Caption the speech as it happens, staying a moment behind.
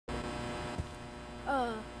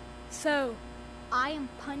So, I am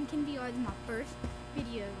noclipVR. This is my first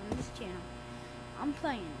video on this channel. I'm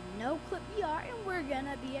playing noclipVR and we're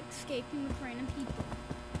gonna be escaping with random people.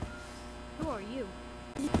 Who are you?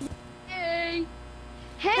 Hey!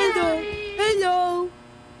 Hello! Hello!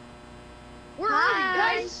 Where are we,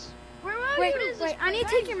 guys? Where are Wait, you? wait, I need to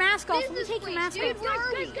take your mask off. Let me take your mask off.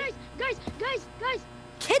 Guys!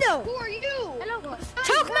 Kiddo! Who are you? Hello.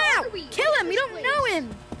 Choke him out! Kill him! You don't know him!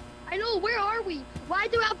 I know, where are we? Why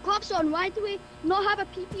do we have gloves on? Why do we not have a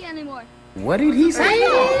pee-pee anymore? What did he say?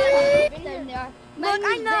 Look,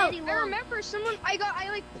 I know. I remember someone, I got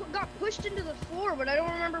pushed into the floor, but I don't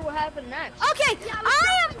remember what happened next. Okay, Yeah,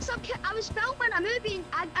 I was filming a movie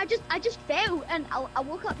and I just fell and I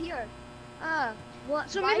woke up here. What?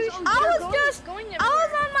 So maybe I was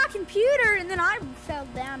on my computer and then I fell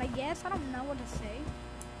down, I guess. I don't know what to say.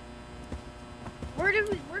 Where do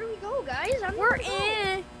we go, guys? We're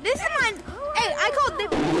in. This is my. Hey, I called this.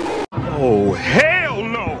 Oh, hell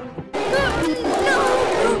no!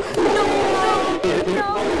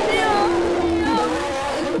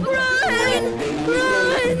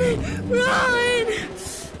 Run!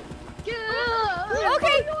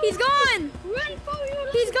 Okay, he's gone. Run for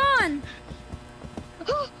your He's gone.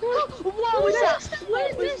 What was that?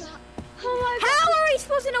 What is this? How are we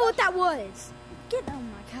supposed to know what that was? Get, oh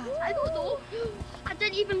my god. I don't know. I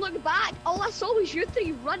didn't even look back. All I saw was you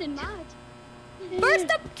three running mad. First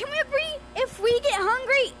up, can we agree if we get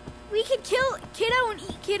hungry, we can kill Kiddo and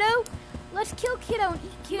eat Kiddo? Let's kill Kiddo and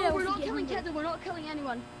eat Kiddo. No, we're not killing Kiddo. We're not killing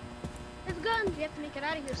anyone. There's guns. We have to make it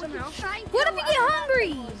out of here somehow. What if we get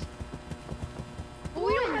hungry? But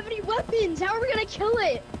we don't have any weapons. How are we gonna kill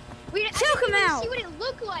it? We choke him out. See what it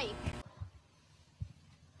looked like.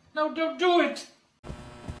 No, don't do it!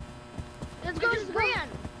 Let's go to the brand.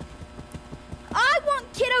 I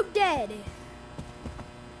want Kiddo dead.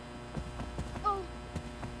 Oh,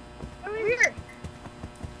 over here.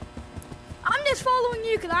 I'm just following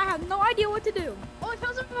you because I have no idea what to do. Oh, I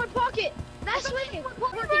found something in my pocket. That's way. We're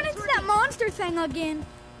running into that monster thing again.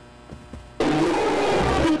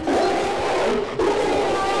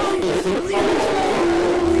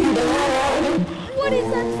 What is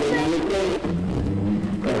that thing?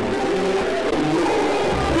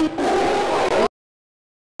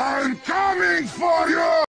 I'm coming for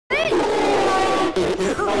you! What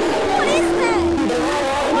is that?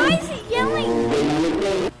 Why is it yelling?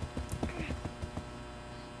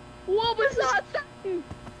 What was that thing?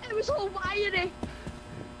 It was all wiry.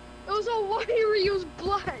 It was all wiry. It was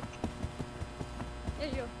black. There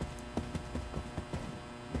you go.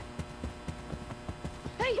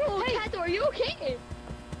 Hey, Kato, are you okay?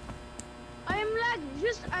 I am lagging.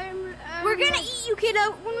 We're gonna eat you,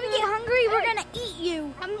 Kiddo. When we get hungry, we're gonna eat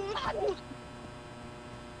you. I'm lagging.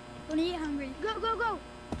 When you get hungry. Go.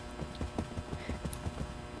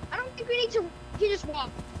 I don't think we need to just walk,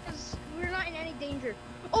 because we're not in any danger.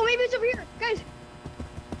 Oh, maybe it's over here, guys.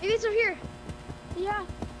 Maybe it's over here. Yeah.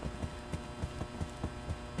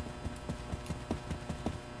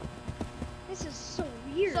 This is so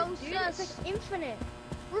weird, dude. It's like infinite.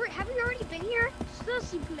 Have we already been here?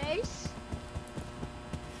 Sussy place.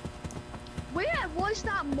 Where was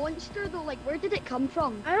that monster though? Like, where did it come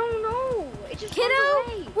from? I don't know. It just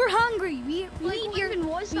Kiddo, we're hungry. We need your. Even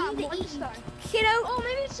was that monster? Kiddo. Oh,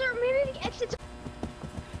 maybe the exit's.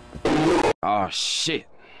 Oh shit.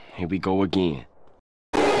 Here we go again.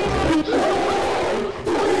 What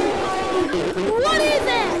is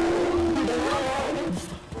that?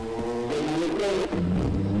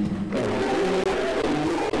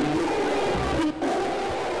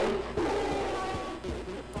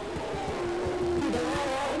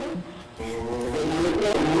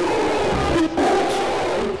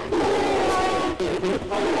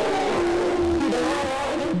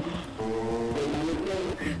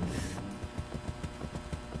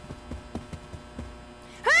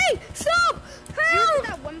 Hey, stop! Help!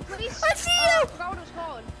 That one place? I see you! I forgot what it was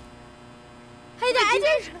called. Hey, the other.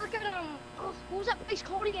 What was that place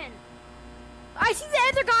called again? I see the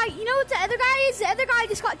other guy. You know what the other guy is? The other guy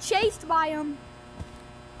just got chased by him.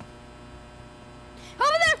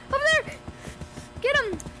 Over there! Get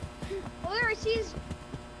him! Oh, there I see his.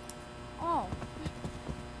 Oh.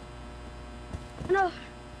 No.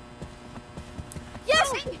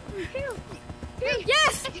 Yes! Hey.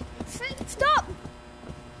 Yes! Stop!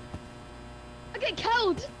 I got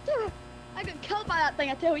killed. I got killed by that thing,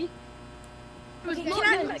 I tell you. It was Okay, not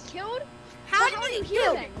can I- me that killed. How How did are you you here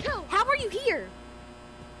kill? then? Kill. How are you here?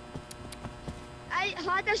 I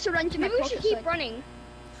had a syringe in my pocket. Maybe we should keep running.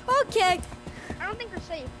 Okay. I don't think we're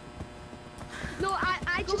safe. No,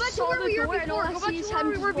 I just saw the door and all I see is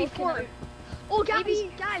him just walking out. Oh, guys, Maybe-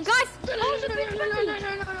 guys. Guys! No.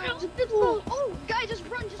 Oh, guys, just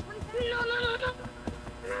run fast. No.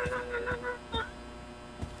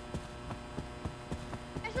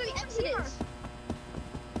 That's where the exit is.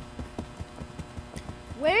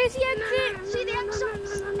 Where is the exit? See the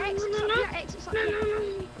exit? Exit's up here, exit's up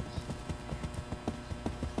here.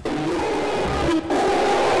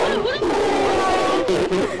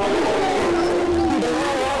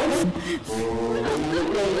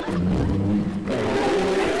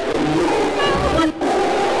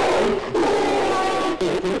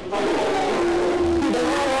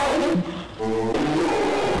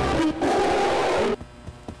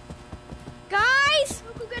 Guys!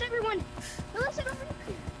 Go get everyone. No, listen, over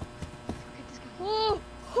here. Get this guy. Oh,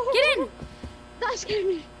 Get in! that scared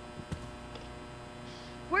me.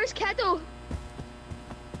 Where's Keto?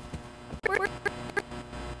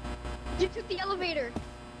 You took the elevator.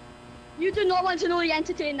 You do not want to know the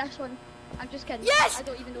entity in this one. I'm just kidding. Yes! I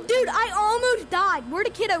don't even know. Dude, I almost died. Where'd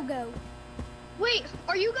the kiddo go? Wait,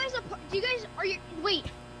 are you guys wait.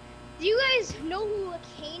 Do you guys know who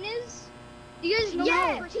Kane is? Do you guys know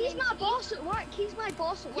Yeah, he's my boss at work. He's my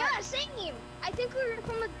boss at work. Yeah, same. I think we're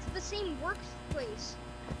from the same workplace.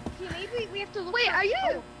 Okay, maybe we have to look. Wait, are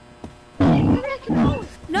you?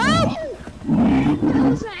 No! What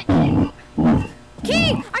was that?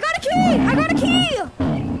 Key! I got a key! I got a key!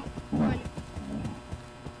 Run.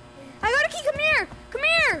 I got a key! Come here! Come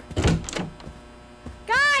here!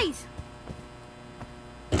 Guys!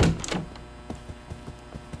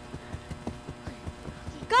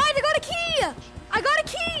 Guys, I got a key! I got a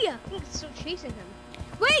key! I think it's still chasing him.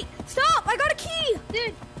 Wait! Stop! I got a key!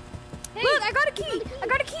 Dude. Hey, Look, I got a he key! found the I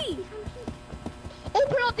got a key!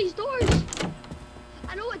 Open up these doors!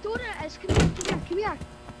 I know what door it is. Come here.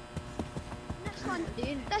 This one,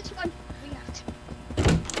 dude. This one. We have to.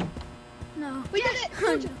 No. We did it!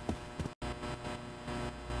 Run.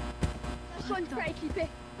 This one's pretty creepy.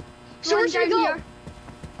 So where should we go?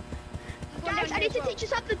 Guys, I need to teach you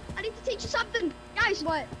something. Guys,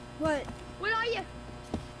 What? What? where are you?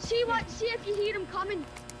 See if you hear him coming.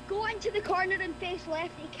 Go into the corner and face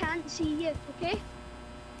left. He can't see you, okay?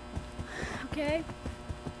 Okay.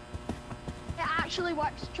 It actually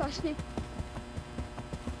works, trust me.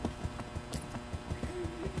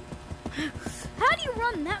 How do you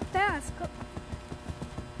run that fast?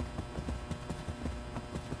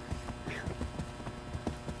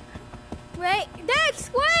 Wait,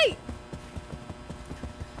 Dex, wait!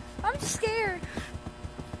 I'm scared.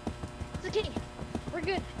 It's okay. We're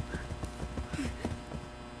good. I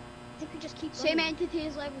think we just keep same entity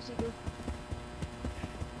as levels ago.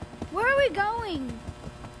 Where are we going?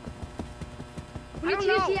 We need to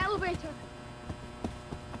use the elevator.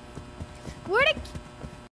 Where did...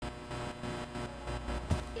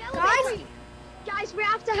 The elevator. Guys, we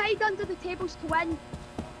have to hide under the tables to win.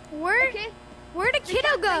 Where? Okay? Where did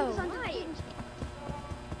Kiddo go? Why?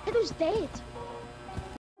 Kiddo's dead.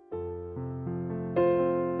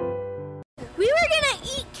 We were gonna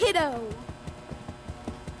eat Kiddo.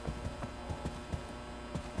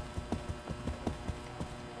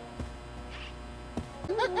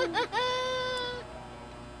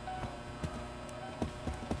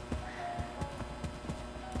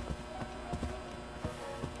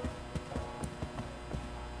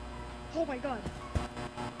 Oh my god.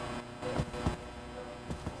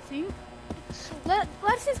 See?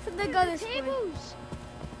 Let's just go this way. Tables.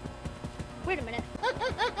 Wait a minute. What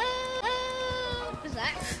is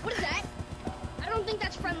that? What is that? I don't think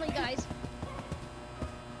that's friendly, guys.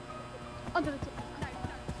 Under the table.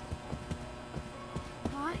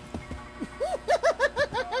 What?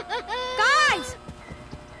 Guys!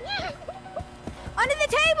 Under the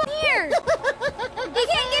table here! He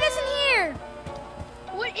can't get us in here!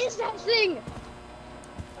 What is that thing?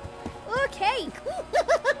 Ooh, cake!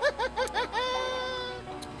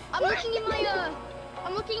 I'm looking in my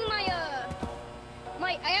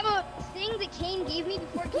I have a thing that Kane gave me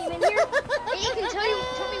before I came in here, and it can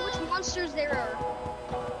tell me which monsters there are.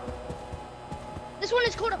 This one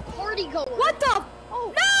is called a party goer. What the?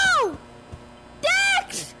 Oh. No!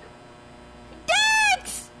 Dex!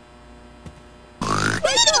 Dex! Bring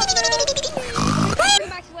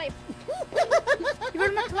back to life. You brought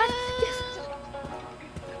him back to life? Yes.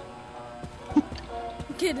 I'm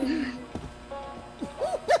kidding.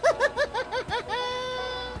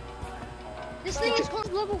 This thing is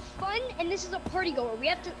called level fun, and this is a party goer. We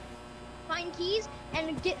have to find keys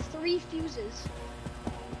and get 3 fuses.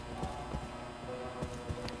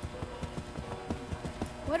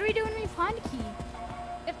 What do we do when we find a key?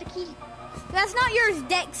 We have the key. That's not yours,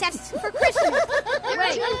 Dex. That's for Christmas. There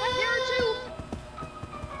are 2.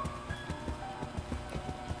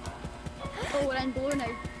 Oh, yellow and blue now.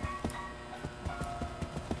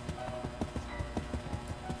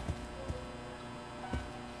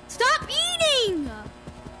 Stop eating!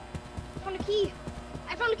 I found a key.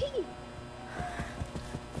 I found a key.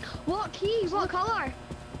 What key? What color?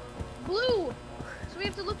 Blue. So we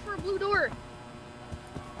have to look for a blue door.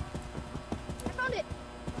 I found it.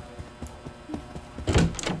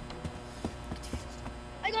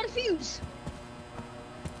 I got a fuse.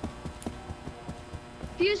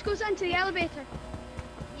 Fuse goes into the elevator.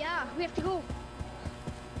 Yeah, we have to go.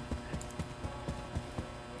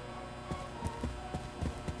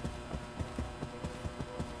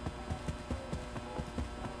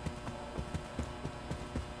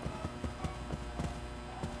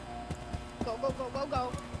 Go, go, go, go,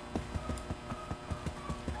 go.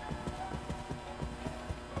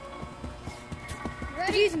 Ready?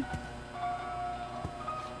 Confusing.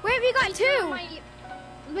 Wait, we got two.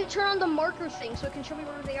 Let me turn on the marker thing so it can show me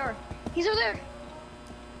where they are. He's over there.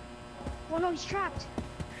 Oh no, he's trapped.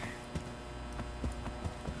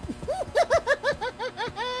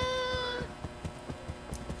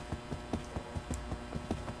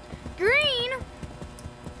 Green.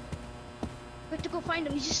 We have to go find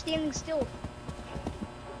him. He's just standing still.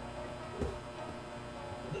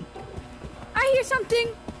 I hear something.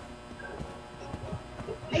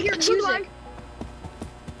 I hear Blue music. one.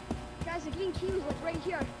 Guys, the green key was like right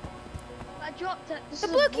here. I dropped it. This The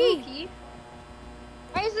is blue a key.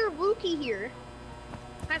 Why is there a blue key here?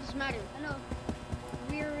 That doesn't matter. I know.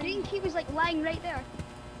 Weird. The green key was like lying right there.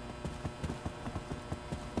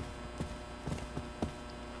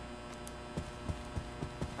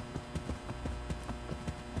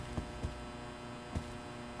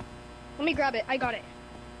 Let me grab it. I got it.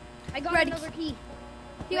 I got Ready. another key. You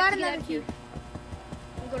Wait, got get another out of key. here.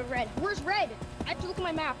 Let me go to red. Where's red? I have to look at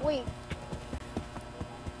my map. Wait.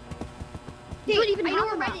 You don't even I know have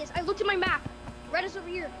where a red map. is. I looked at my map. Red is over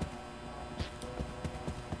here.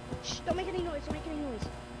 Shh, don't make any noise. Don't make any noise.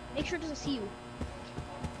 Make sure it doesn't see you.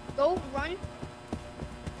 Go, run.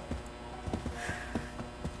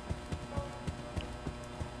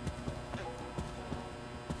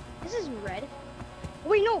 This isn't red. Oh,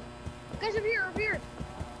 wait, no. Guys, over here, over here.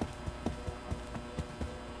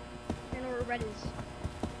 I don't know where red is.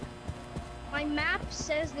 My map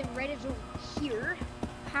says that red is over here.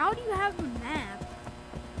 How do you have a map?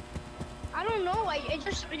 I don't know. I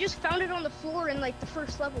just found it on the floor in like the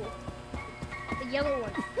first level. The yellow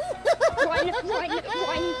one. Run, run,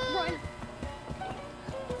 run, run.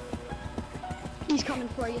 He's coming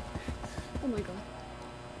for you. Oh my god.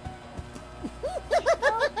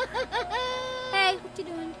 Hey, what you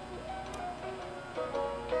doing?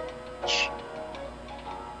 Shh.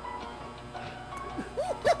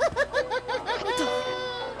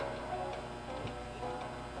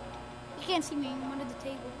 You can't see me. I'm under the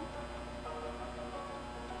table.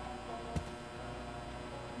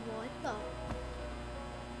 What the?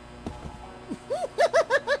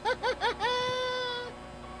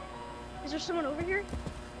 Is there someone over here?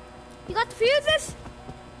 You got the fuses?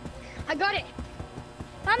 I got it.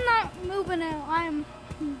 I'm not moving out.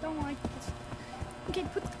 Don't like this. Okay,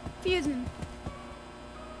 put the fuse in.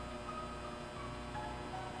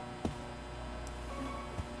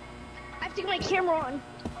 I have to get my camera on.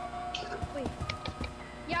 Wait.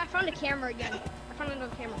 Yeah, I found a camera again. I found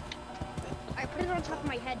another camera. I put it on top of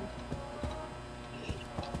my head.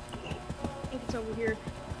 I think it's over here.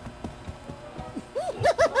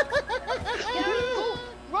 Get out, go,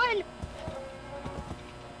 run!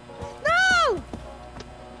 No!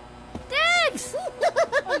 Thanks!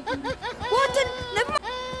 What the? Never mind.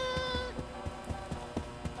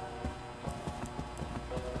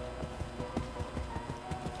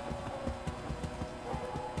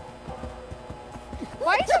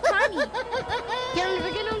 Why are you so tiny? Get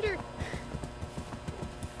under, get under!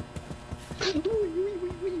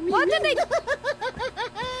 What did they?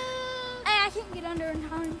 Hey, I can't get under in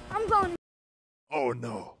time. I'm going. Oh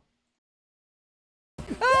no.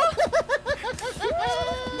 Oh!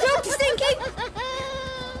 Joke stinking!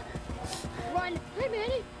 Run! Hey,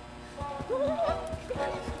 Manny!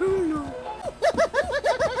 Oh no.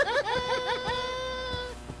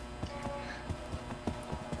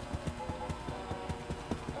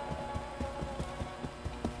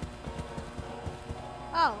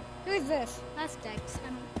 Oh, who's this? That's Dex.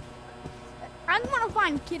 I'm gonna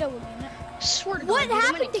find Kiddo again. Swear to What God, you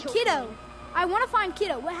happened might to have killed Kiddo? me. I want to find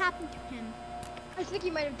Kiddo. What happened to him? I think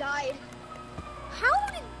he might have died. How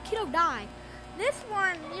did Kiddo die? This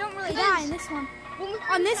one, you don't really Because- die in this one. When we were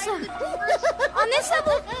On this inside one. the doors,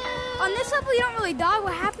 On this level, you don't really die.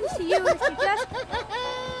 What happens to you is you just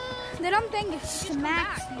the dumb thing is come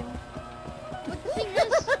smacks back. you. but thing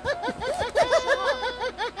is,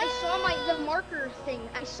 I saw the marker thing.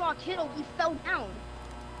 I saw a kiddo. He fell down.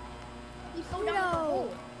 He fell down in the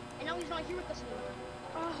hole, and now he's not here with us anymore.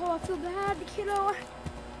 Oh, I feel bad, kiddo.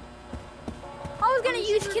 I was gonna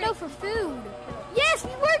use kiddo for food. Yes,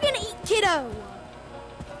 we were gonna eat kiddo.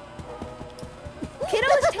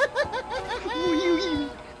 Kiddo's.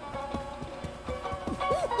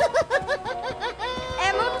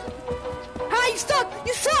 Emma. Hi, you suck.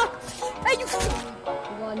 You suck. Hey, you suck.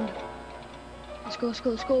 Run. Let's go. Let's go.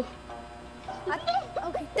 Let's go.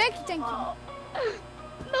 Okay, thank you. No.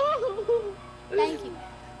 Thank you.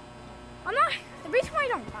 I'm not. The reason why I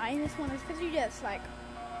don't die in this one is because you just like.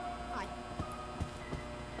 Hi.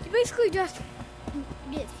 You basically just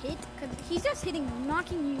get hit because he's just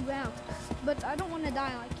knocking you out. But I don't want to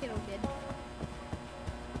die like Kiddo did.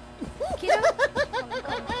 Kiddo,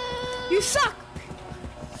 come. You suck.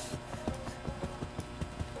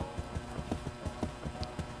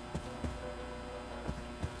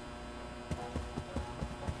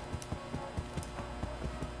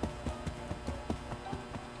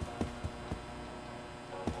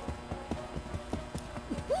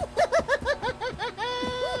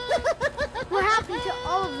 What happened to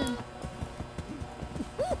all of them?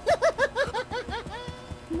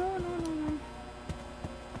 No.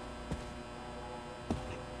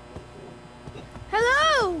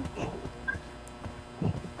 Hello!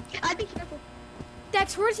 I'd be careful.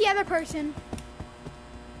 Dex, where's the other person?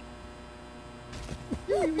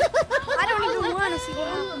 I don't even want to see what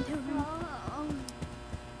happened to him.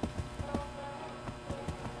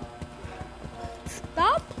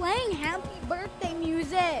 Stop playing happy birthday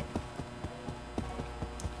music.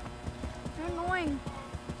 You're annoying.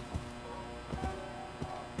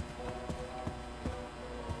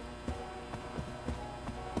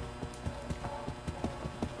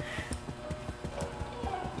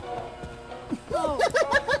 Oh,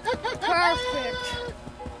 perfect.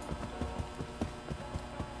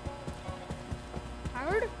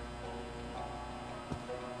 Howard?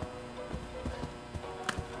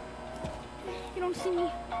 You don't see me.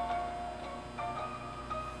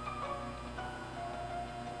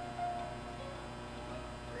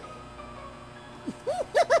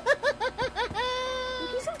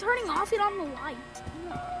 He's turning off it on the light.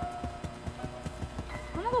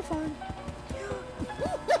 I'm gonna go phone.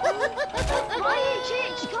 Quiet,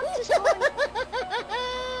 Chich. Come to spawn.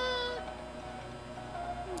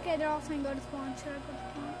 Okay, they're all saying go to spawn. Should I go to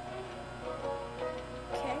spawn?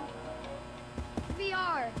 Okay.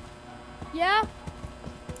 VR. Yeah?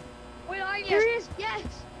 Where are you? Here he is.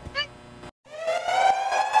 Yes.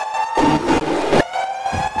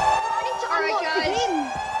 Alright, guys.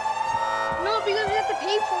 No, because we have to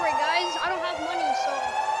pay for it, guys. I don't have money, so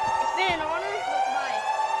it's been an honor. But bye.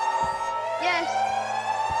 Yes.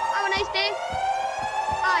 Have a nice day.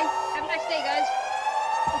 Bye. Have a nice day, guys.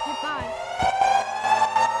 Okay, bye.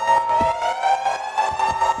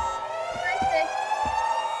 Have a nice day.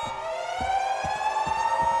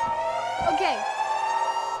 Okay.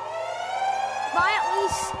 If I at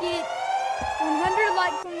least get 100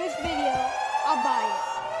 likes on this video, I'll buy it.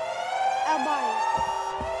 I'll buy it.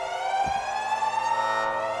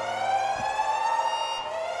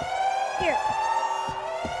 Here.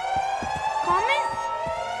 Comment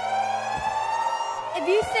if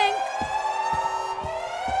you think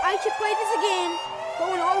I should play this again, but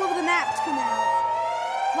when all of the maps come out.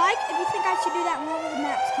 Like if you think I should do that when all of the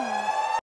maps come out.